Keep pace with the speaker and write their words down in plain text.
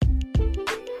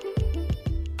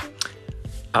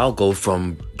I'll go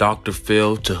from Dr.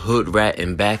 Phil to Hood Rat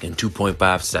and back in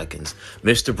 2.5 seconds.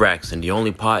 Mr. Braxton, the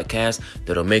only podcast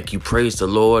that'll make you praise the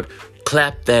Lord,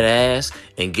 clap that ass,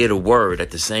 and get a word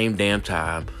at the same damn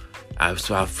time.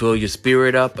 So I'll fill your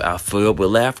spirit up, I'll fill up with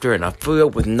laughter, and I'll fill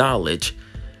up with knowledge.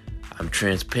 I'm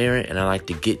transparent, and I like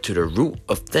to get to the root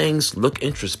of things, look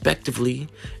introspectively,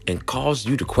 and cause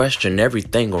you to question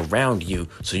everything around you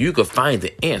so you can find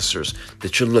the answers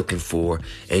that you're looking for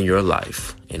in your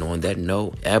life. And on that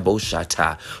note, Abo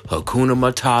Shata, Hakuna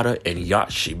Matata, and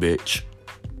Yashi, bitch.